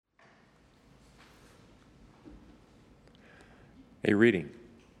A reading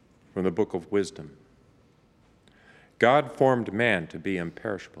from the Book of Wisdom. God formed man to be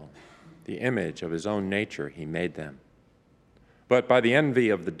imperishable. The image of his own nature he made them. But by the envy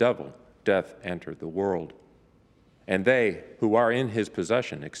of the devil, death entered the world, and they who are in his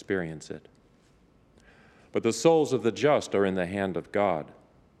possession experience it. But the souls of the just are in the hand of God,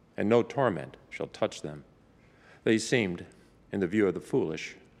 and no torment shall touch them. They seemed, in the view of the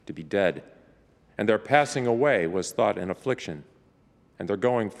foolish, to be dead, and their passing away was thought an affliction, and their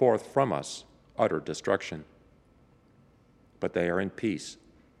going forth from us utter destruction. But they are in peace.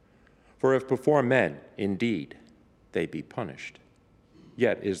 For if before men, indeed, they be punished,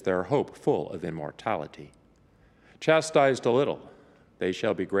 yet is their hope full of immortality. Chastised a little, they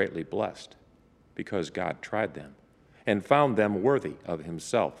shall be greatly blessed, because God tried them, and found them worthy of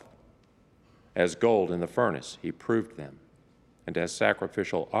himself. As gold in the furnace he proved them, and as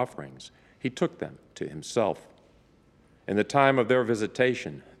sacrificial offerings he took them to himself. In the time of their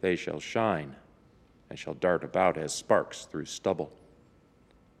visitation they shall shine, and shall dart about as sparks through stubble.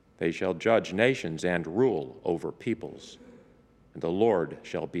 They shall judge nations and rule over peoples, and the Lord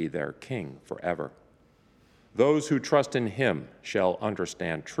shall be their king forever. Those who trust in him shall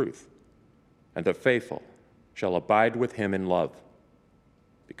understand truth, and the faithful shall abide with him in love,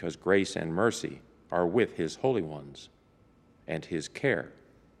 because grace and mercy are with his holy ones, and his care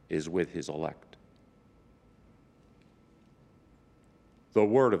is with his elect. The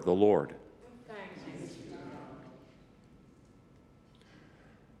word of the Lord. Thanks be to God.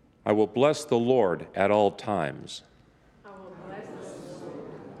 I will bless the Lord at all times.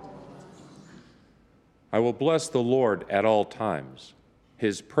 I will bless the Lord at all times.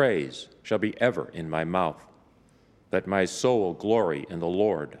 His praise shall be ever in my mouth. Let my soul glory in the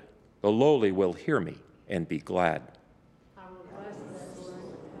Lord. The lowly will hear me and be glad. I will bless the Lord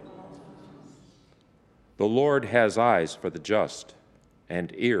at all times. The Lord has eyes for the just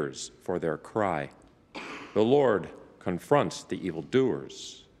and ears for their cry. The Lord confronts the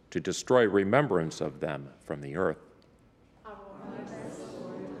evildoers to destroy remembrance of them from the earth. I will bless the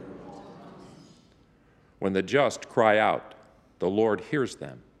Lord at all times. When the just cry out, the Lord hears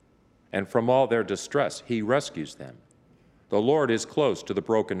them, and from all their distress he rescues them. The Lord is close to the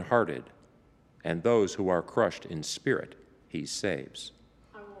brokenhearted, and those who are crushed in spirit he saves.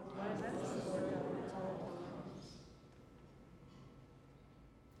 I will bless the Lord at all times.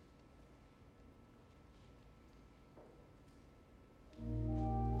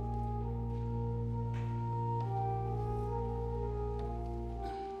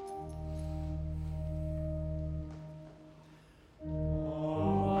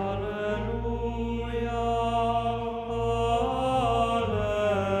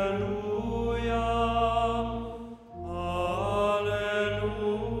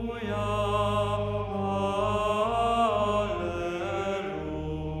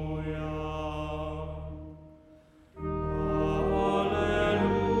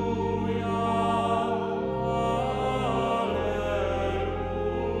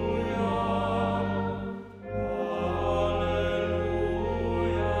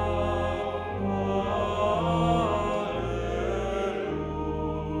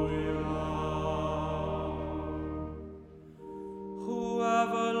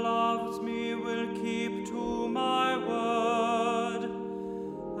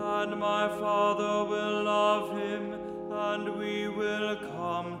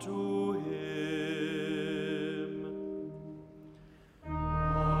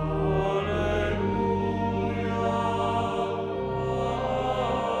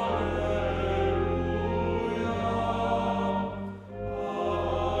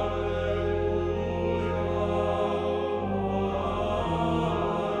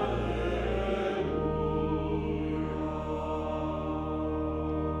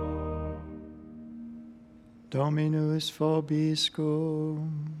 Dominus vobiscum.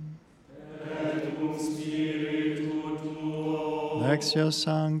 Et cum spiritu tuo. Lectio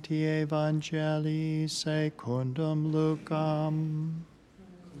Sancti Evangelii secundum Lucam.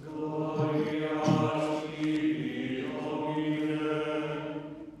 Gloria a tibi, Domine.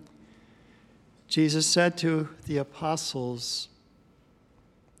 Jesus said to the apostles,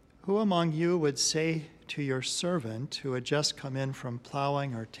 "Who among you would say to your servant who had just come in from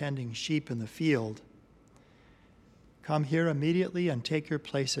plowing or tending sheep in the field, 'Come here immediately and take your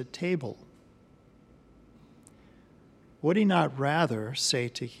place at table'? Would he not rather say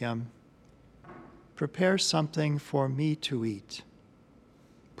to him, 'Prepare something for me to eat.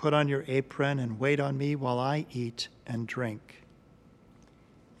 Put on your apron and wait on me while I eat and drink.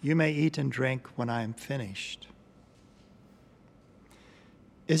 You may eat and drink when I am finished'?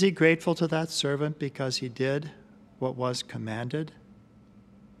 Is he grateful to that servant because he did what was commanded,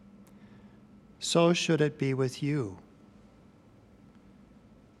 so should it be with you.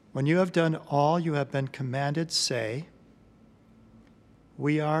 When you have done all you have been commanded, say,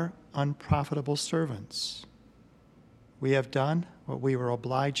 we are unprofitable servants. We have done what we were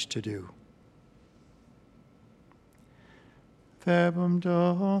obliged to do. Verbum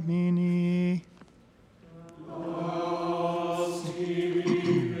Domini.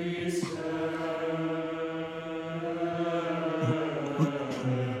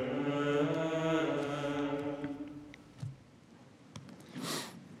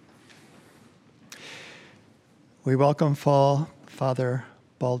 We welcome Father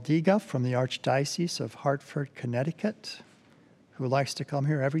Baldiga from the Archdiocese of Hartford, Connecticut, who likes to come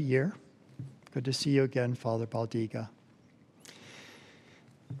here every year. Good to see you again, Father Baldiga.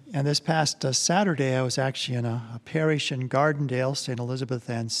 And this past Saturday, I was actually in a parish in Gardendale, St. Elizabeth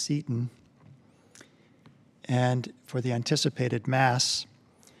Ann Seton, and for the anticipated Mass.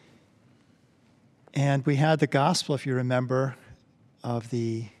 And we had the gospel, if you remember, of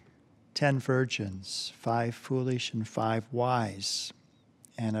the 10 virgins, 5 foolish and 5 wise.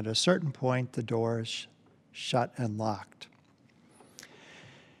 And at a certain point, the door is shut and locked.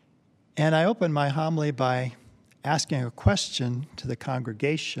 And I opened my homily by asking a question to the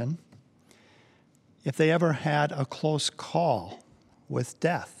congregation if they ever had a close call with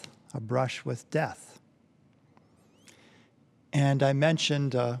death, a brush with death. And I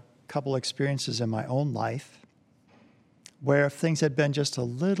mentioned a couple experiences in my own life where if things had been just a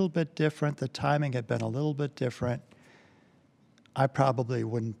little bit different, the timing had been a little bit different, I probably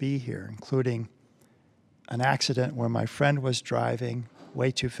wouldn't be here, including an accident where my friend was driving way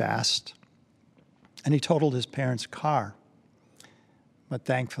too fast, and he totaled his parents' car, but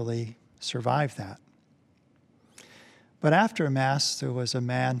thankfully survived that. But after Mass, there was a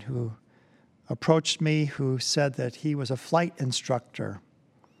man who approached me who said that he was a flight instructor,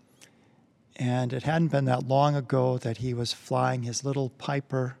 and it hadn't been that long ago that he was flying his little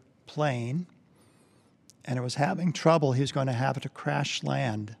Piper plane, and it was having trouble. He was going to have to crash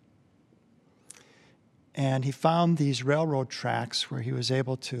land. And he found these railroad tracks where he was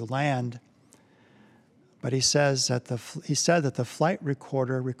able to land. But he said that the flight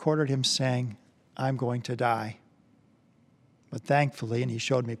recorder recorded him saying, "I'm going to die." But thankfully, and he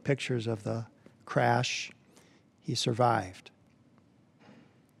showed me pictures of the crash, he survived.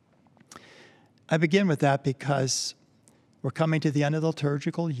 I begin with that because we're coming to the end of the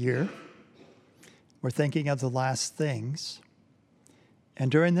liturgical year. We're thinking of the last things.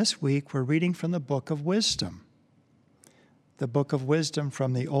 And during this week, we're reading from the Book of Wisdom. The Book of Wisdom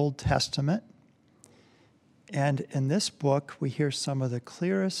from the Old Testament. And in this book, we hear some of the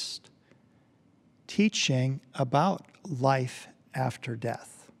clearest teaching about life after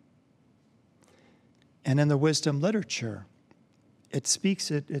death. And in the wisdom literature, it's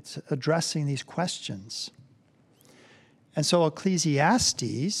addressing these questions. And so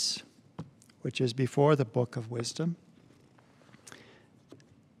Ecclesiastes, which is before the Book of Wisdom,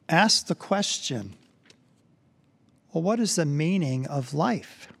 asks the question, well, what is the meaning of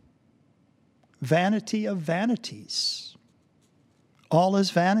life? Vanity of vanities. All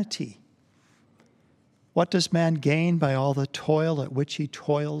is vanity. What does man gain by all the toil at which he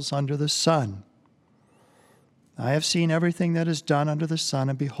toils under the sun? I have seen everything that is done under the sun,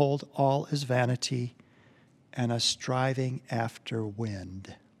 and behold, all is vanity and a striving after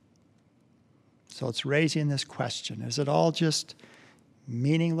wind. So it's raising this question. Is it all just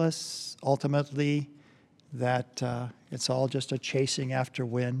meaningless, ultimately, that it's all just a chasing after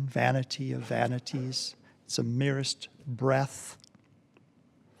wind, vanity of vanities? It's a merest breath.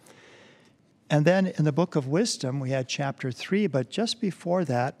 And then in the Book of Wisdom, we had chapter 3, but just before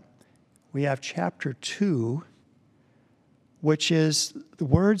that, we have chapter 2, which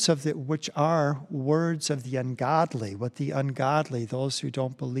are words of the ungodly. What the ungodly, those who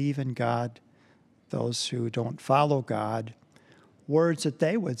don't believe in God, those who don't follow God, words that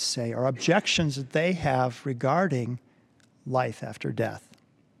they would say, or objections that they have regarding life after death.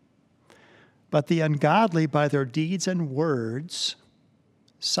 But the ungodly, by their deeds and words,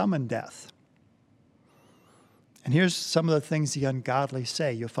 summon death. And here's some of the things the ungodly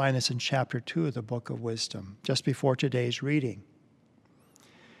say. You'll find this in chapter 2 of the Book of Wisdom, just before today's reading.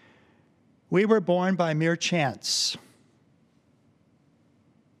 We were born by mere chance.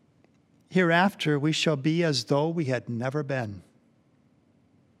 Hereafter we shall be as though we had never been.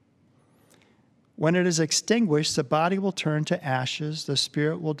 When it is extinguished, the body will turn to ashes, the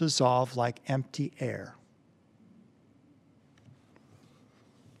spirit will dissolve like empty air.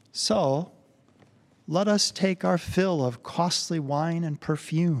 So, let us take our fill of costly wine and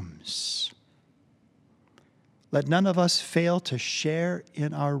perfumes. Let none of us fail to share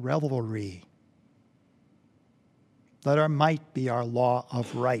in our revelry. Let our might be our law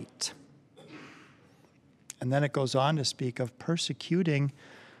of right. And then it goes on to speak of persecuting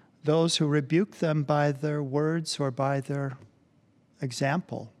those who rebuke them by their words or by their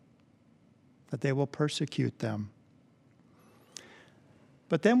example, that they will persecute them.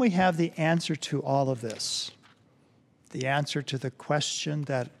 But then we have the answer to all of this, the answer to the question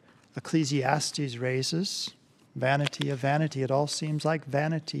that Ecclesiastes raises, vanity of vanity. It all seems like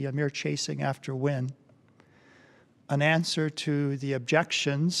vanity, a mere chasing after wind. An answer to the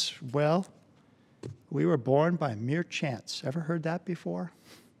objections, well, we were born by mere chance. Ever heard that before?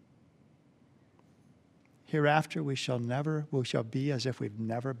 Hereafter we shall be as if we've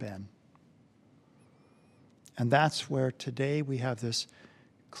never been. And that's where today we have this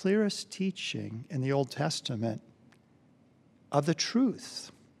clearest teaching in the Old Testament of the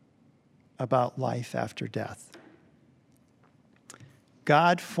truth about life after death.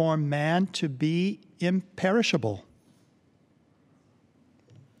 God formed man to be imperishable.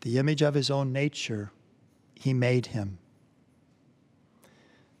 The image of his own nature, he made him.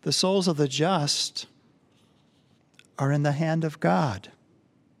 The souls of the just are in the hand of God.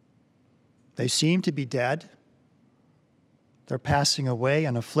 They seem to be dead. They're passing away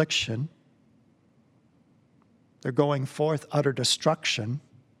in affliction. They're going forth utter destruction.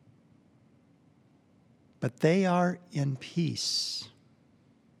 But they are in peace.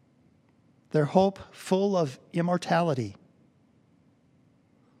 Their hope full of immortality.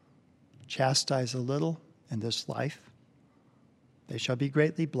 Chastise a little in this life, they shall be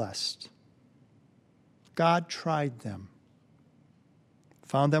greatly blessed. God tried them,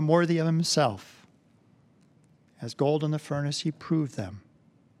 found them worthy of himself. As gold in the furnace, he proved them.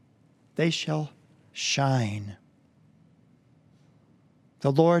 They shall shine.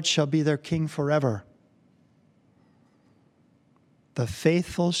 The Lord shall be their king forever. The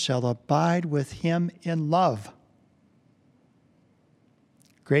faithful shall abide with him in love.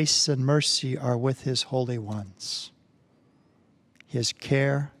 Grace and mercy are with his holy ones. His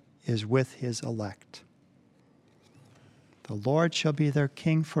care is with his elect. The Lord shall be their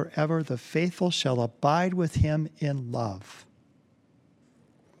king forever. The faithful shall abide with him in love.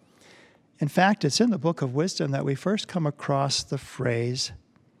 In fact, it's in the Book of Wisdom that we first come across the phrase,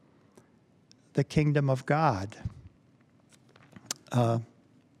 the kingdom of God.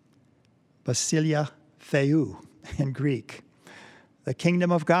 Basilia theou in Greek. The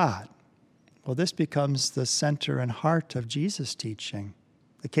kingdom of God. Well, this becomes the center and heart of Jesus' teaching.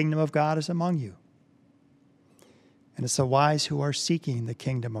 The kingdom of God is among you. And it's the wise who are seeking the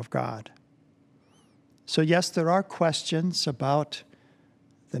kingdom of God. So yes, there are questions about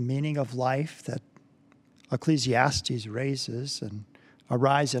the meaning of life that Ecclesiastes raises and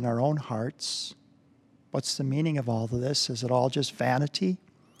arise in our own hearts. What's the meaning of all of this? Is it all just vanity?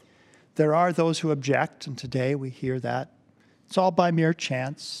 There are those who object, and today we hear that. It's all by mere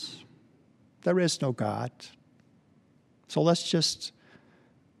chance. There is no God. So let's just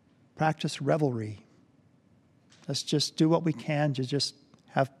practice revelry. Let's just do what we can to just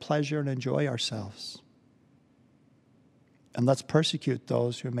have pleasure and enjoy ourselves. And let's persecute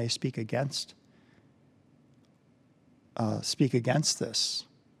those who may speak against this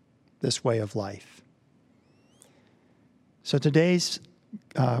way of life. So today's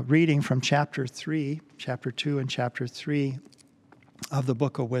reading from chapter 2 and chapter 3 of the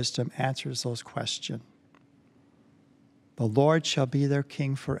Book of Wisdom answers those questions. The Lord shall be their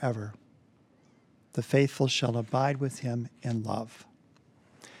king forever. The faithful shall abide with him in love.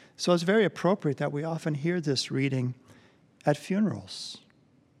 So it's very appropriate that we often hear this reading at funerals,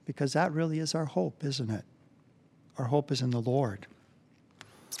 because that really is our hope, isn't it? Our hope is in the Lord.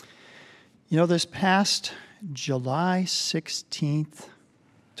 You know, this past July 16th,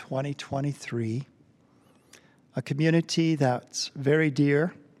 2023, a community that's very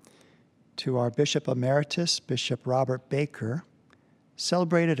dear to our Bishop Emeritus, Bishop Robert Baker,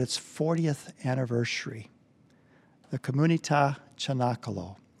 celebrated its 40th anniversary. The Comunità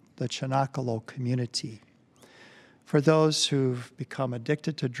Cenacolo, the Cenacolo community. For those who've become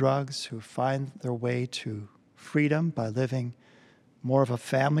addicted to drugs, who find their way to freedom by living more of a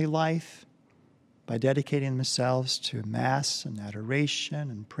family life, by dedicating themselves to Mass and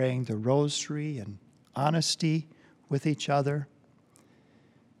adoration and praying the Rosary and honesty with each other.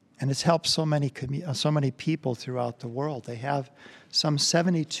 And it's helped so many people throughout the world. They have some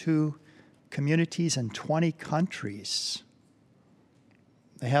 72 communities in 20 countries.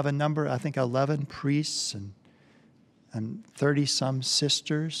 They have a number, I think 11 priests and 30-some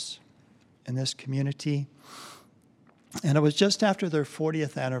sisters in this community. And it was just after their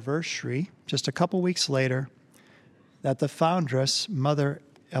 40th anniversary, just a couple weeks later, that the foundress, Mother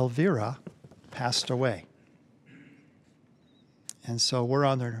Elvira, passed away. And so we're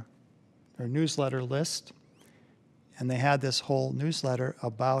on their newsletter list, and they had this whole newsletter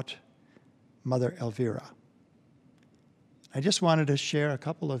about Mother Elvira. I just wanted to share a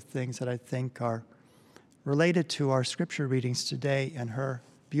couple of things that I think are related to our scripture readings today and her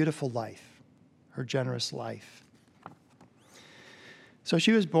beautiful life, her generous life. So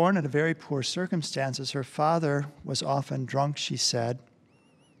she was born in very poor circumstances. Her father was often drunk, she said,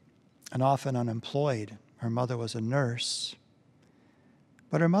 and often unemployed. Her mother was a nurse.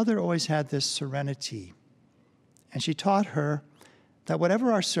 But her mother always had this serenity, and she taught her that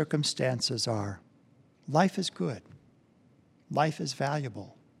whatever our circumstances are, life is good. Life is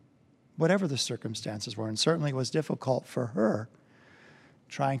valuable, whatever the circumstances were. And certainly it was difficult for her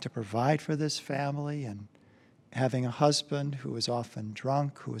trying to provide for this family and having a husband who was often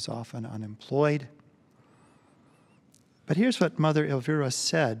drunk, who was often unemployed. But here's what Mother Elvira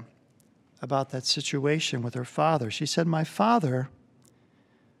said about that situation with her father. She said, "My father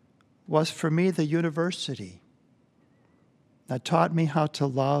was for me the university that taught me how to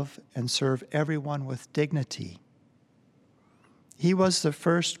love and serve everyone with dignity. He was the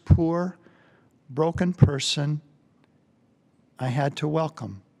first poor, broken person I had to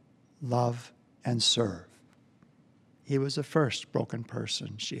welcome, love, and serve." He was the first broken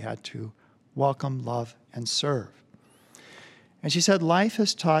person she had to welcome, love, and serve. And she said, "Life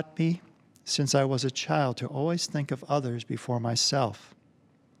has taught me since I was a child to always think of others before myself.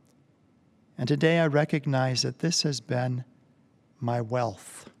 And today I recognize that this has been my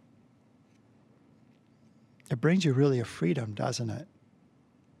wealth." It brings you really a freedom, doesn't it?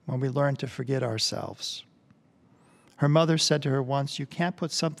 When we learn to forget ourselves. Her mother said to her once, "You can't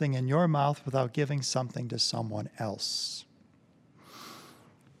put something in your mouth without giving something to someone else."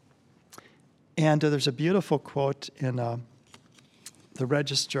 And there's a beautiful quote in the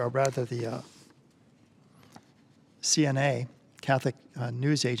Register, or rather the CNA, Catholic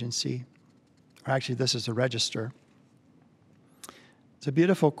News Agency, or actually this is the Register. It's a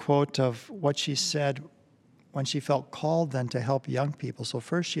beautiful quote of what she said when she felt called then to help young people. So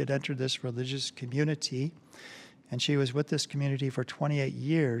first she had entered this religious community, and she was with this community for 28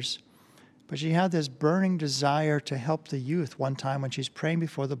 years. But she had this burning desire to help the youth one time when she's praying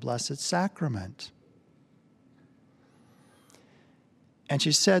before the Blessed Sacrament. And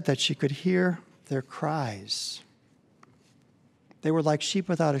she said that she could hear their cries. They were like sheep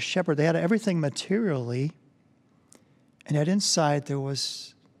without a shepherd. They had everything materially, and yet inside there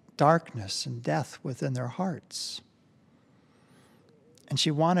was darkness and death within their hearts. And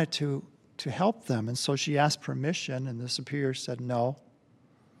she wanted to help them, and so she asked permission, and the superior said no.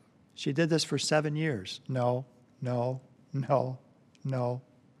 She did this for 7 years. No, no, no, no.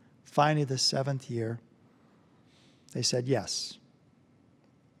 Finally, the 7th year, they said yes.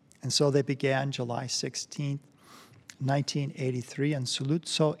 And so they began July 16th, 1983 in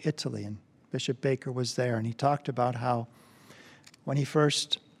Saluzzo, Italy, and Bishop Baker was there, and he talked about how when he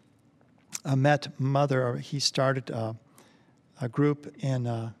first met Mother, he started a group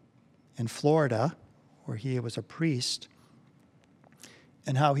in Florida where he was a priest,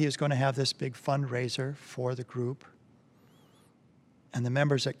 and how he was going to have this big fundraiser for the group. And the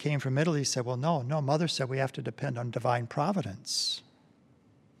members that came from Italy said, "Well, no, Mother said we have to depend on divine providence."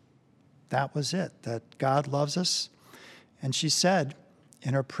 That was it, that God loves us. And she said,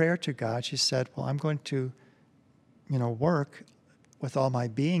 in her prayer to God, she said, "Well, I'm going to, work with all my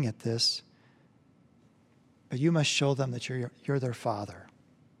being at this, but you must show them that you're their father.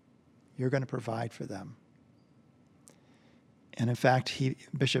 You're going to provide for them." And in fact,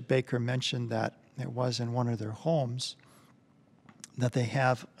 Bishop Baker mentioned that it was in one of their homes that they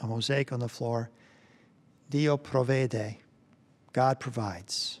have a mosaic on the floor, "Dio provvede," God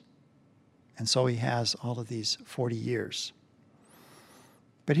provides. And so he has all of these 40 years.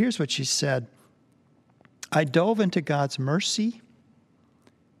 But here's what she said: "I dove into God's mercy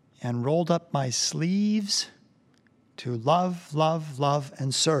and rolled up my sleeves to love, love, love,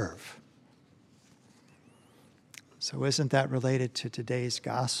 and serve." So isn't that related to today's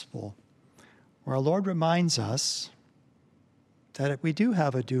gospel, where our Lord reminds us that we do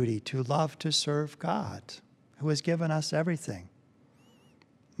have a duty to love, to serve God, who has given us everything.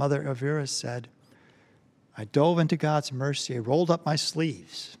 Mother Elvira said, "I dove into God's mercy, I rolled up my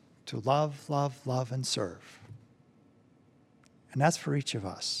sleeves to love, love, love, and serve." And that's for each of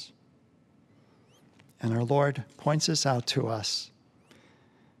us. And our Lord points this out to us.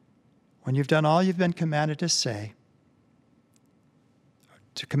 When you've done all you've been commanded to say,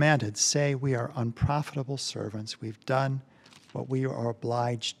 say we are unprofitable servants. We've done what we are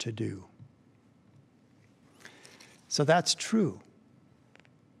obliged to do. So that's true.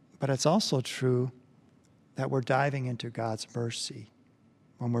 But it's also true that we're diving into God's mercy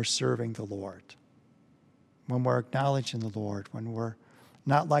when we're serving the Lord, when we're acknowledging the Lord, when we're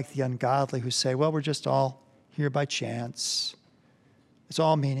not like the ungodly who say, well, we're just all here by chance. It's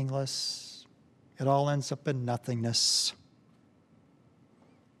all meaningless. It all ends up in nothingness.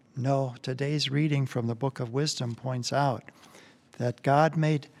 No, today's reading from the Book of Wisdom points out that God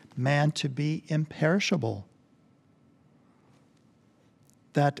made man to be imperishable,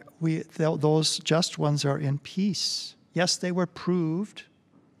 that those just ones are in peace. Yes, they were proved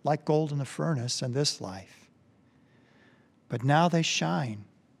like gold in the furnace in this life, but now they shine.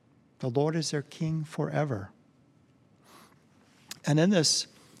 The Lord is their King forever. And in this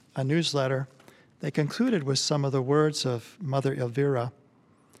newsletter, they concluded with some of the words of Mother Elvira.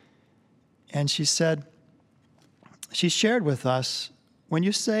 And she said, she shared with us, when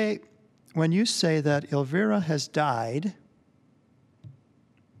you say that Elvira has died,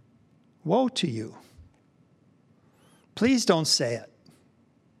 woe to you. Please don't say it.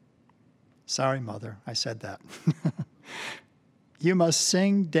 Sorry, Mother, I said that. You must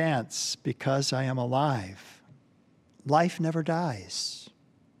sing, dance, because I am alive. Life never dies.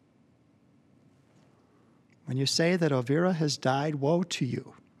 When you say that Elvira has died, woe to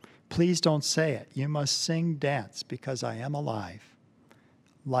you. Please don't say it. You must sing, dance, because I am alive.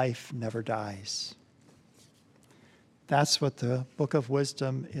 Life never dies. That's what the Book of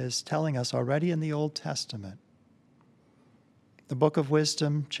Wisdom is telling us already in the Old Testament. The Book of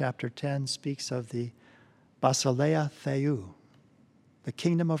Wisdom, chapter 10, speaks of the Basileia Theou, the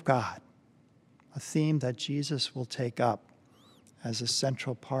kingdom of God, a theme that Jesus will take up as a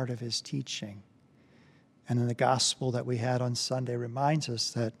central part of his teaching. And in the gospel that we had on Sunday reminds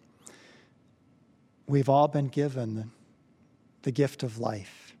us that we've all been given the gift of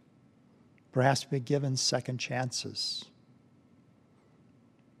life. Perhaps we've been given second chances.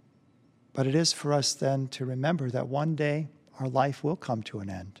 But it is for us then to remember that one day our life will come to an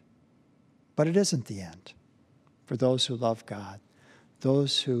end. But it isn't the end for those who love God,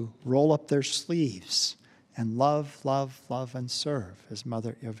 those who roll up their sleeves and love, love, love, and serve, as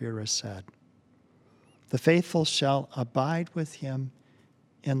Mother Elvira said. The faithful shall abide with him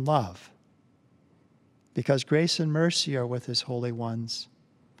in love, because grace and mercy are with his holy ones,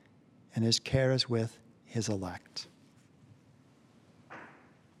 and his care is with his elect.